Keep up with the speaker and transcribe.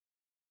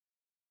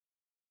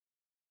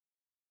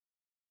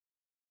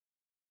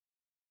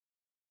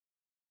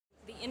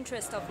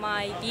interest of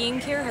my being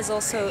here is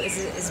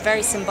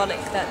very symbolic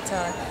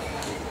that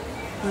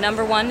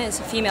number one is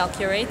a female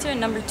curator, and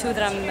number two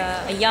that I'm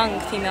a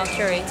young female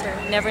curator.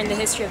 Never in the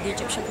history of the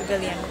Egyptian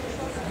Pavilion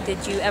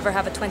did you ever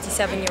have a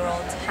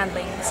 27-year-old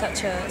handling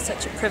such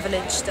a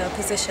privileged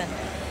position.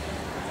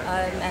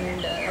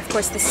 Of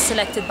course this is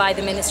selected by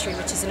the ministry,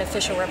 which is an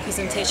official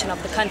representation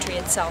of the country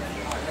itself.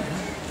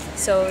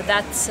 So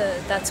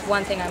that's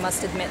one thing I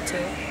must admit to.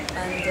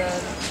 And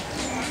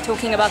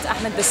talking about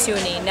Ahmed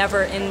Bassouni,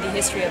 never in the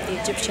history of the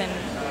Egyptian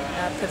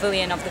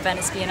Pavilion of the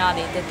Venice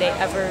Biennale did they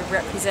ever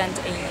represent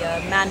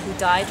a man who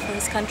died for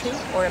his country,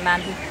 or a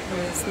man who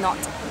is not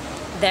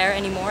there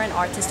anymore, an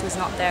artist who is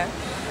not there.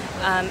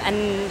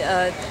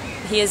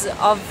 He is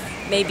of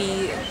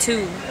maybe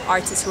two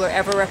artists who are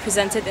ever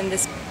represented in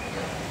this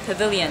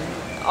pavilion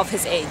of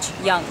his age,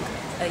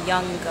 a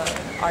young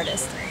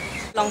artist.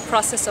 Long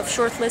process of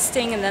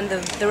shortlisting, and then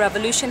the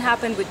revolution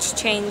happened, which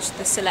changed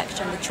the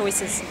selection, the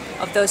choices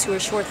of those who were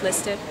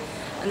shortlisted.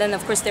 And then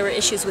of course there were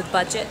issues with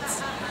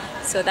budgets,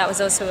 so that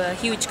was also a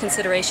huge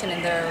consideration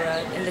in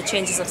the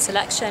changes of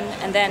selection.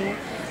 And then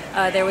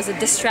there was a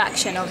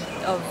distraction of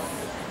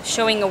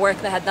showing a work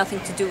that had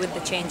nothing to do with the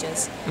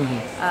changes.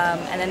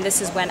 And then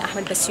this is when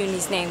Ahmed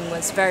Bassouni's name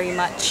was very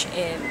much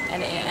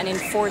an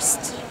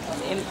enforced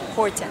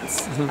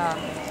importance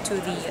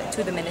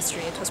to the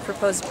ministry. It was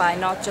proposed by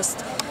not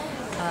just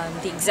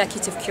the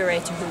executive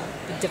curator who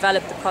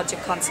developed the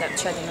project concept,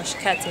 Shadi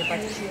Noshkati,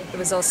 but it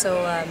was also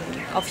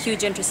of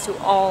huge interest to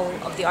all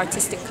of the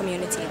artistic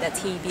community that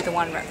he be the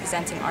one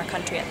representing our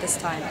country at this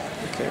time.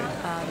 Okay.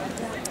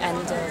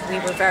 We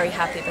were very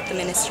happy that the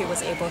ministry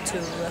was able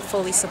to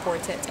fully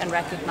support it and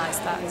recognize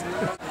that.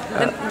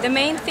 The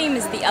main theme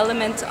is the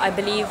element, I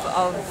believe,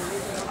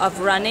 of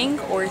running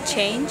or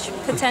change,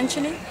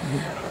 potentially,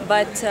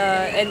 but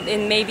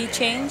and maybe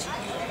change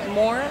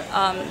more.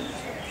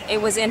 It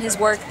was in his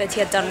work that he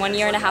had done 1.5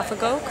 years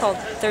ago called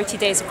 30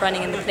 Days of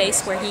Running in the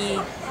Place, where he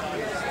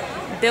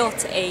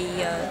built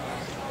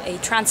a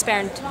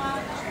transparent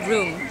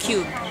room,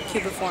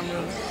 cubiform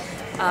room,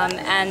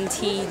 and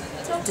he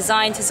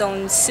designed his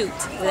own suit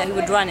that he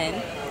would run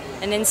in.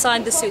 And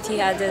inside the suit he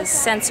had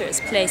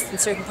sensors placed in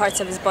certain parts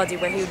of his body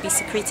where he would be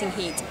secreting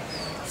heat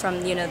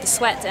from the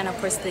sweat and of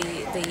course the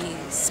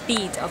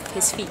speed of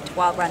his feet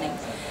while running.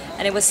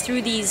 And it was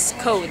through these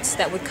codes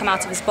that would come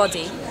out of his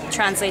body,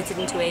 translated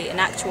into an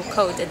actual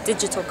code, a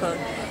digital code.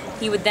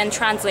 He would then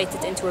translate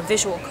it into a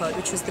visual code,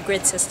 which was the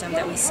grid system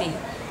that we see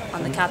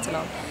on the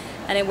catalogue.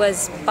 And it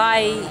was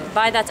by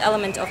that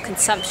element of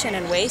consumption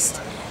and waste,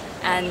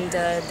 and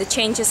the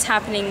changes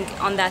happening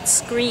on that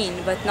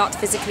screen, but not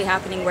physically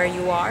happening where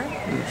you are,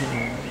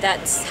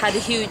 that had a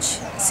huge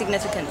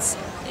significance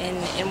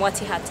in what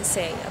he had to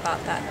say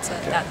about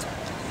that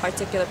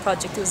particular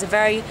project. It was a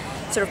very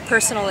sort of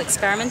personal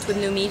experiment with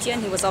new media,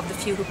 and he was of the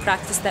few who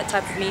practiced that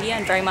type of media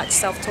and very much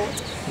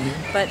self-taught.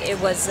 But it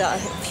was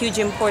of huge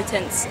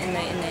importance in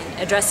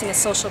addressing a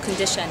social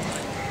condition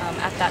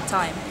at that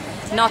time,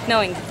 not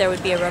knowing that there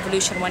would be a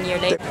revolution 1 year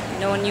later.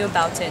 No one knew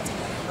about it.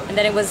 And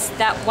then it was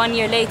that 1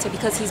 year later,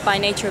 because he's by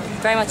nature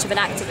very much of an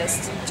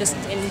activist, just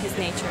in his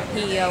nature,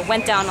 he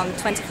went down on the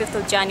 25th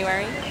of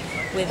January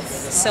with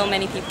so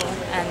many people,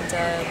 and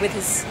with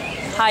his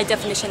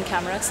high-definition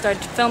camera,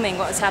 started filming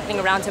what was happening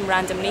around him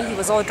randomly. He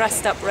was all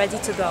dressed up, ready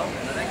to go.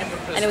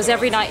 And it was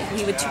every night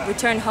he would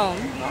return home,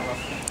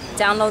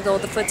 download all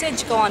the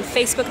footage, go on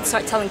Facebook and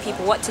start telling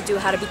people what to do,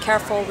 how to be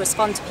careful,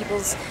 respond to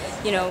people's,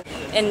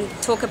 and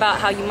talk about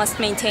how you must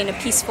maintain a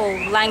peaceful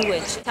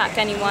language. Attack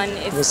anyone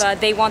if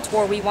they want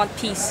war, we want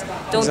peace.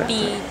 How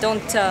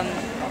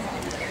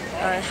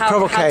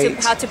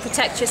to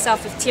protect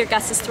yourself if tear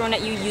gas is thrown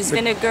at you. Use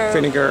vinegar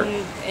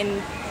in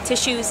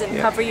tissues and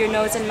cover your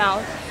nose and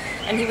mouth.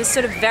 And he was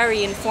sort of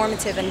very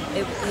informative, and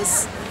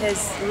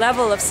his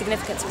level of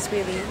significance was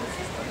really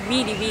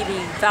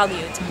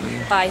valued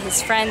by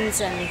his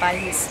friends and by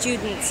his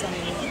students and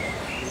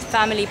his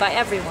family, by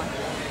everyone.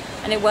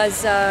 And it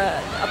was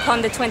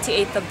upon the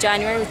 28th of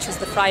January, which was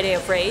the Friday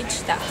of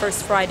Rage, that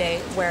first Friday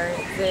where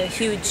the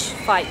huge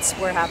fights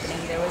were happening.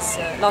 There was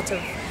a lot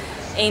of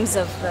aims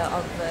of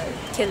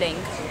killing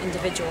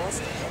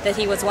individuals, that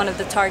he was one of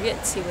the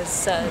targets. He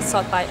was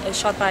shot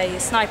by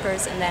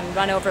snipers and then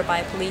run over by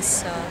a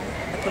police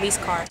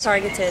car.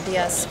 Targeted,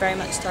 yes, very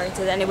much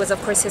targeted. And it was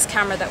of course his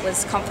camera that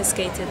was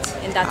confiscated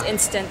in that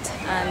instant.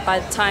 And by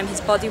the time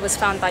his body was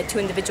found by two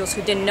individuals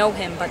who didn't know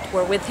him but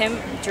were with him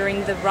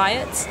during the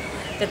riots,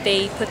 that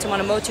they put him on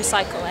a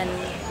motorcycle and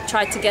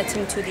tried to get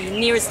him to the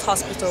nearest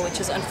hospital, which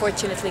was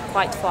unfortunately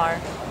quite far.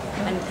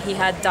 And he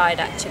had died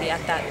actually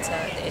at that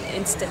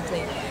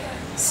instantly.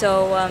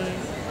 So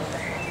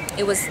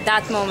it was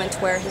that moment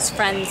where his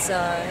friends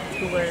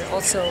who were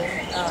also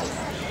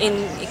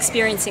in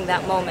experiencing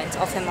that moment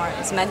of him,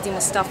 is Mahdi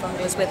Mustafa,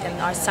 who was with him,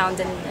 our sound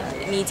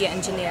and media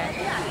engineer,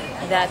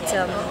 that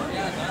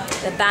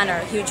the banner,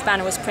 a huge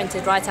banner, was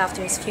printed right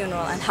after his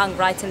funeral and hung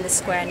right in the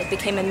square, and it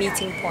became a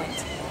meeting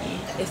point.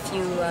 if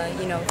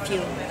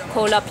you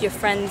call up your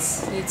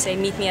friends, you'd say,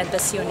 meet me at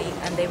Bassioni,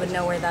 and they would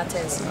know where that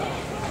is.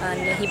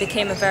 And he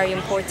became a very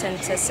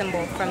important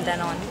symbol from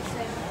then on.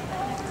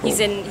 He's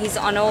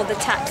on all the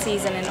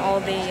taxis and in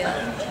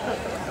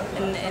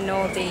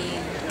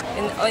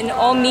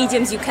all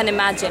mediums you can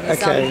imagine.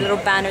 He's on little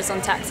banners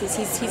on taxis.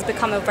 He's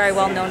become a very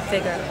well-known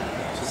figure.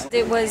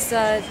 It was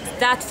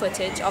that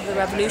footage of the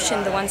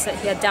revolution, the ones that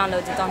he had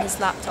downloaded on his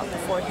laptop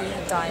before he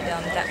had died,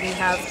 that we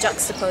have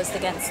juxtaposed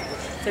against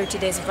 30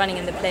 days of running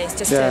in the place,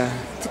 just to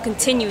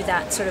continue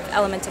that sort of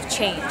element of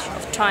change,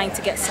 of trying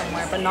to get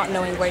somewhere but not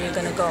knowing where you're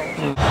going to go.